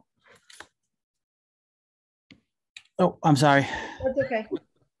muted. Oh, I'm sorry. That's okay.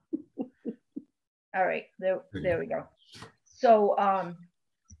 All right, there we go. So,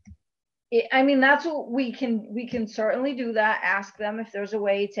 I mean, that's what we can certainly do that. Ask them if there's a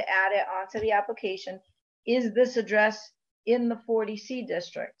way to add it onto the application. Is this address in the 40C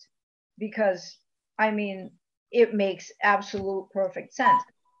district? Because, I mean, it makes absolute perfect sense.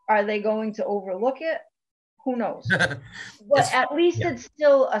 Are they going to overlook it? Who knows? But at least it's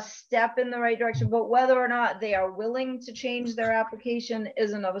still a step in the right direction. But whether or not they are willing to change their application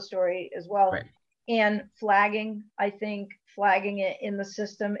is another story as well. Right. And flagging, I think flagging it in the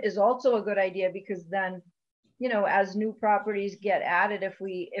system is also a good idea, because then, you know, as new properties get added, if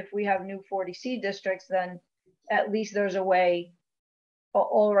we have new 40C districts, then at least there's a way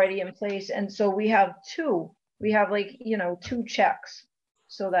already in place. And so we have like, you know, 2 checks,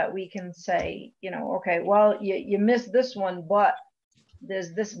 so that we can say, you know, okay, well, you missed this one, but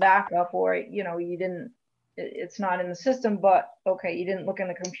there's this backup, or, you know, it's not in the system, but okay, you didn't look in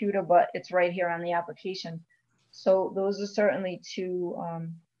the computer, but it's right here on the application. So those are certainly two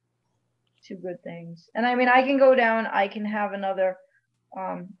good things. And I mean, I can go down, I can have another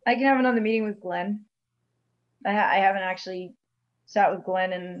meeting with Glenn. I haven't actually sat with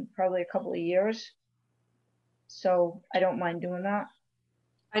Glenn in probably a couple of years, so I don't mind doing that.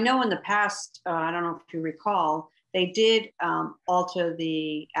 I know in the past, I don't know if you recall, they did alter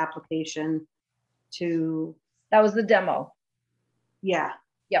the application to. That was the demo. Yeah.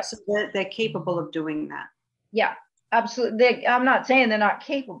 Yes. So they're capable of doing that. Yeah, absolutely. I'm not saying they're not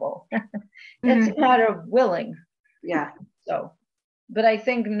capable. It's a matter of willing. Yeah. So, but I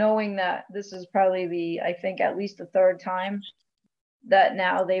think knowing that this is probably I think at least the 3rd time that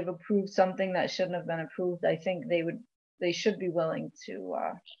now they've approved something that shouldn't have been approved, I think they should be willing to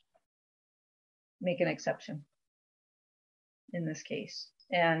make an exception. in this case.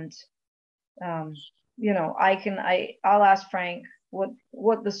 And, you know, I'll ask Frank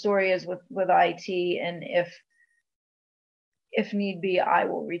what the story is with IT, and if need be, I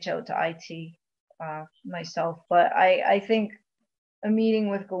will reach out to IT myself. But I think a meeting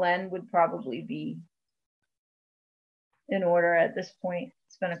with Glenn would probably be in order at this point.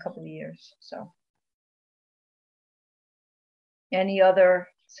 It's been a couple of years, so. Any other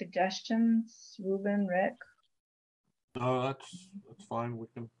suggestions, Ruben, Rick? No, that's fine. We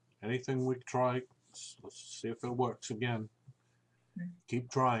can, anything we try, let's see if it works again.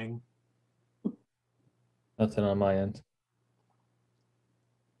 Keep trying. Nothing on my end.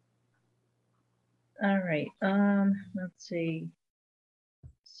 All right, let's see.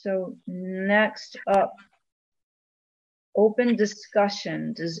 So next up, open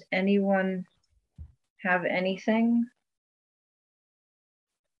discussion. Does anyone have anything?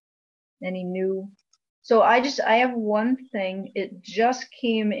 Any new? So I have one thing. It just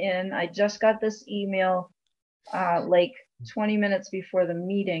came in. I just got this email like 20 minutes before the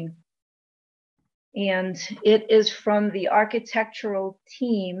meeting. And it is from the architectural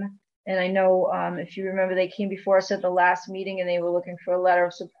team. And I know if you remember, they came before us at the last meeting and they were looking for a letter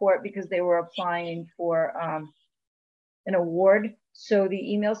of support because they were applying for an award. So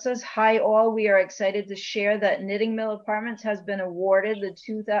the email says, "Hi all, we are excited to share that Knitting Mill Apartments has been awarded a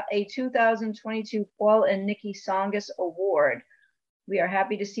 2022 Paul and Nikki Songus Award. We are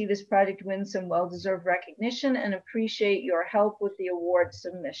happy to see this project win some well-deserved recognition and appreciate your help with the award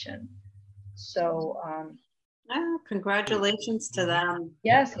submission." So congratulations to them.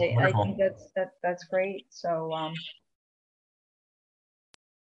 yes, I think that's great. So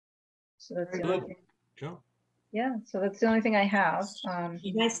so that's the only thing. Sure. Yeah, so that's the only thing I have.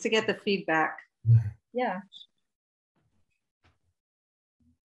 Nice to get the feedback. Yeah.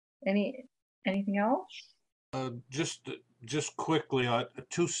 Anything else? Just quickly,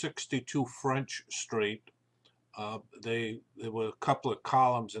 262 French Street. There were a couple of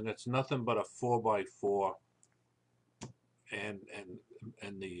columns, and it's nothing but a 4x4, and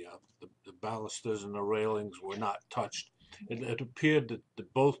the balusters and the railings were not touched. It appeared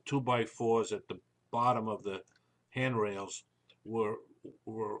that both 2x4s at the bottom of the handrails were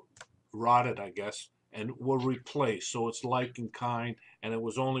rotted, I guess, and were replaced. So it's like in kind, and it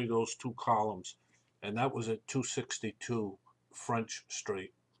was only those two columns, and that was at 262 French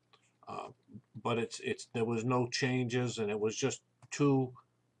Street. But there was no changes, and it was just two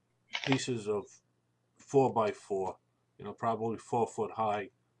pieces of 4x4, you know, probably 4 foot high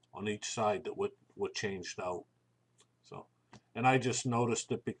on each side that were changed out. So, and I just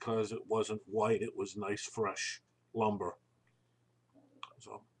noticed it because it wasn't white; it was nice, fresh lumber.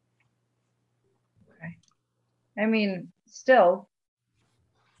 So. Okay. I mean, still.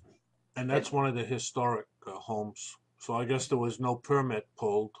 And that's one of the historic homes. So I guess there was no permit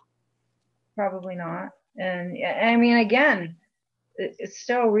pulled. Probably not. And I mean, again, it's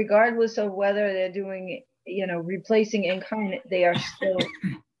still, regardless of whether they're doing, you know, replacing in kind, they are still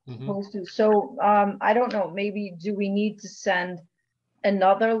supposed to. So I don't know, maybe do we need to send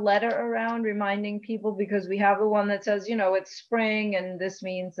another letter around reminding people, because we have the one that says, you know, it's spring and this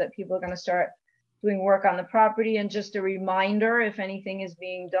means that people are going to start doing work on the property, and just a reminder if anything is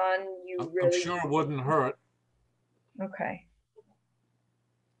being done, I'm sure it wouldn't hurt. Okay.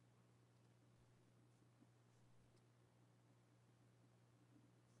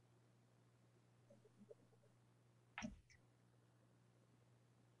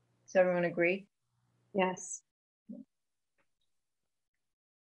 Does everyone agree? Yes.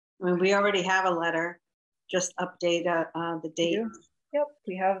 I mean, we already have a letter, just update the date. Yep,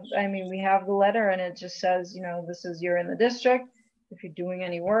 we have, I mean, we have the letter and it just says, you know, this is, you're in the district. If you're doing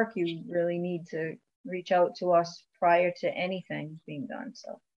any work, you really need to reach out to us prior to anything being done,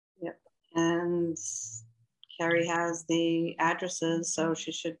 so. Yep, and Carrie has the addresses, so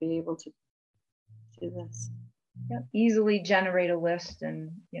she should be able to do this. Yep, easily generate a list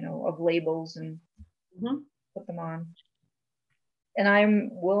and, you know, of labels and put them on. And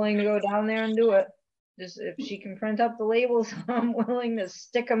I'm willing to go down there and do it. Just if she can print up the labels, I'm willing to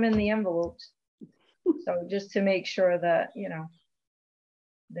stick them in the envelopes. So just to make sure that, you know,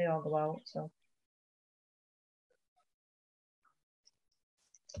 they all go out, so.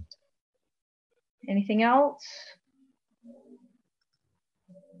 Anything else?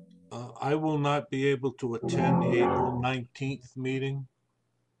 I will not be able to attend the April 19th meeting.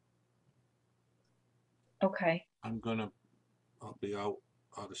 Okay. I'll be out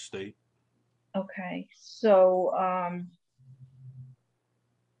of state. Okay, so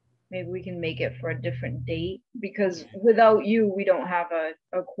maybe we can make it for a different date, because without you, we don't have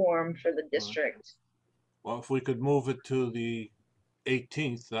a quorum for the district Well, if we could move it to the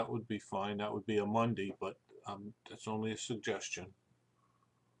 18th, that would be fine. That would be a Monday, but that's only a suggestion.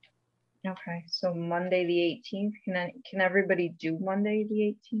 Okay, so Monday, the 18th, can everybody do Monday,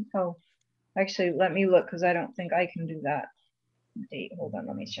 the 18th? Oh, actually, let me look, because I don't think I can do that date. Hold on,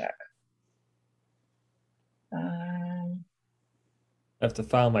 let me check. I have to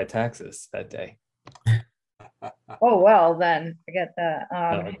file my taxes that day. Oh, well, then, forget that.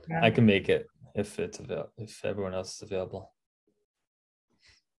 I can make it if it's available, if everyone else is available.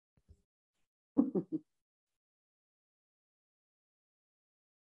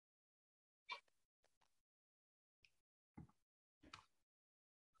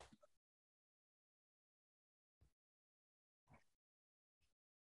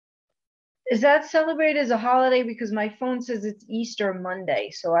 Is that celebrated as a holiday? Because my phone says it's Easter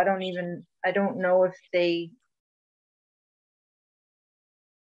Monday, so I don't know if they.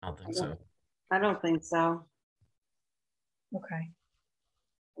 I don't think so. I don't think so. Okay,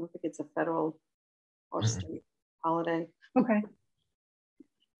 I don't think it's a federal or state holiday. okay.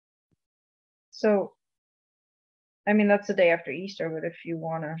 So, I mean, that's the day after Easter, but if you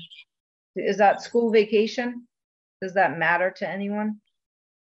wanna, is that school vacation? Does that matter to anyone?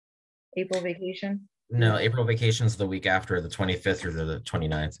 April vacation? No, April vacation's the week after, the 25th or the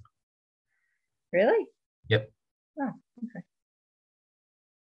 29th. Really? Yep. Oh, okay.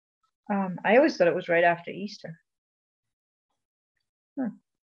 I always thought it was right after Easter. Huh.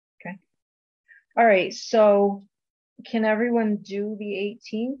 Okay. All right, so can everyone do the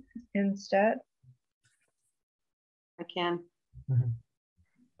 18th instead? I can.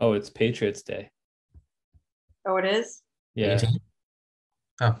 Oh, it's Patriots Day. Oh, it is? Yeah. 18th?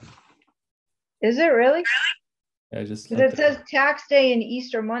 Oh, Is it really? I just Because it says tax day and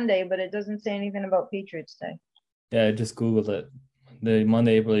Easter Monday, but it doesn't say anything about Patriots Day. Yeah, I just Googled it. The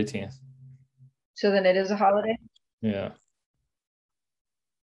Monday, April 18th. So then it is a holiday? Yeah.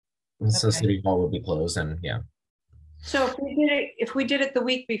 so Okay. City Hall would be closed, and yeah. So if we did it the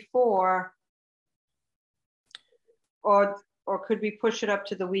week before, or could we push it up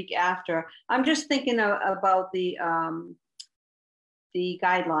to the week after? I'm just thinking about the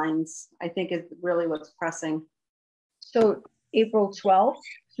guidelines. I think is really what's pressing. So April 12th,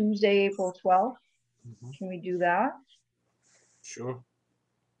 Tuesday, April 12th. Can we do that? Sure.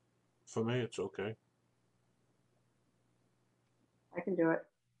 For me, it's okay. I can do it.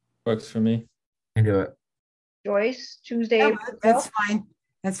 Works for me. I can do it. Joyce, Tuesday, Yeah, April 12th? that's fine.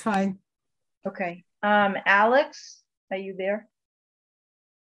 That's fine. Okay. Alex, are you there?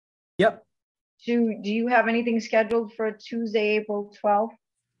 Yep. Do you have anything scheduled for Tuesday, April 12th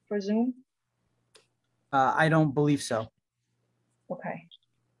for Zoom? I don't believe so. Okay.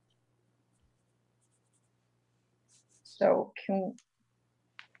 So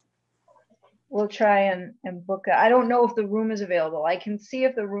we'll try and book it. I don't know if the room is available. I can see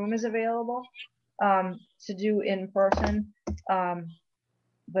if the room is available to do in person.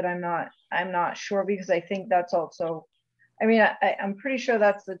 But I'm not sure, because I think that's also, I mean, I'm pretty sure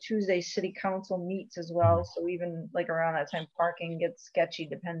that's the Tuesday city council meets as well. So even like around that time, parking gets sketchy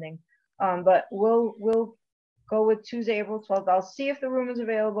depending. But we'll go with Tuesday, April 12th. I'll see if the room is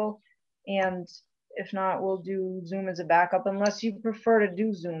available, and if not, we'll do Zoom as a backup, unless you prefer to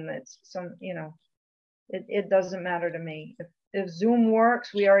do Zoom. It's it doesn't matter to me. If Zoom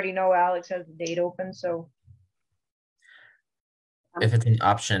works, we already know Alex has the date open, so. If it's an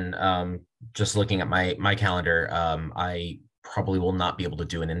option, just looking at my calendar, I probably will not be able to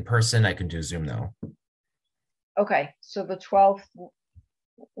do it in person. I can do Zoom though. Okay, so the 12th,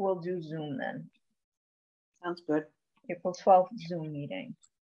 we'll do Zoom then. Sounds good. April 12th Zoom meeting.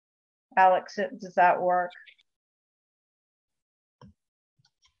 Alex, does that work?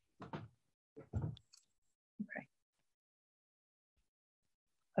 Okay.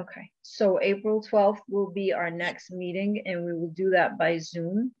 Okay, so April 12th will be our next meeting, and we will do that by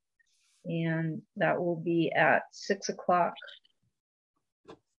Zoom. And that will be at 6 o'clock.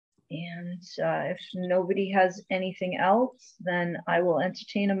 And if nobody has anything else, then I will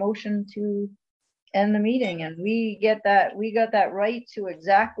entertain a motion to end the meeting. And we got that right to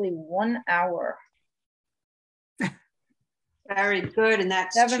exactly 1 hour. Very good, and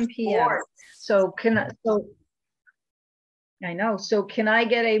that's 7 p.m. So I know. So can I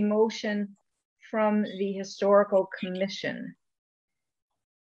get a motion from the Historical Commission?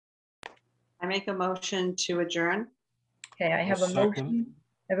 I make a motion to adjourn. Okay, I have a second. motion.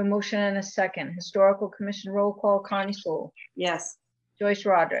 I have a motion and a second. Historical Commission roll call. Connie Stoll. Yes. Joyce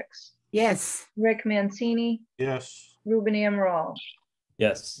Rodricks. Yes. Rick Mancini. Yes. Ruben Amaral.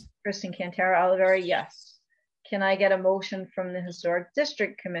 Yes. Kristen Cantara Oliveri, yes. Can I get a motion from the Historic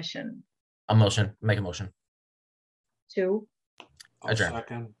District Commission? Make a motion. Two. I'll Adjourn.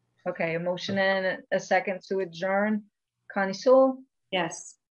 second. Okay, a motion and a second to adjourn. Connie Sewell,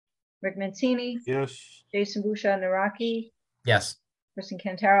 Yes. Rick Mancini, Yes. Jason Busha Naraki, Yes. Kristen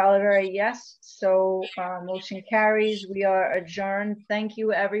Cantara Oliveri, yes. So motion carries. We are adjourned. Thank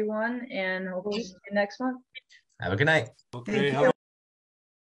you, everyone, and hope to see you next month. Have a good night. Okay. you. Have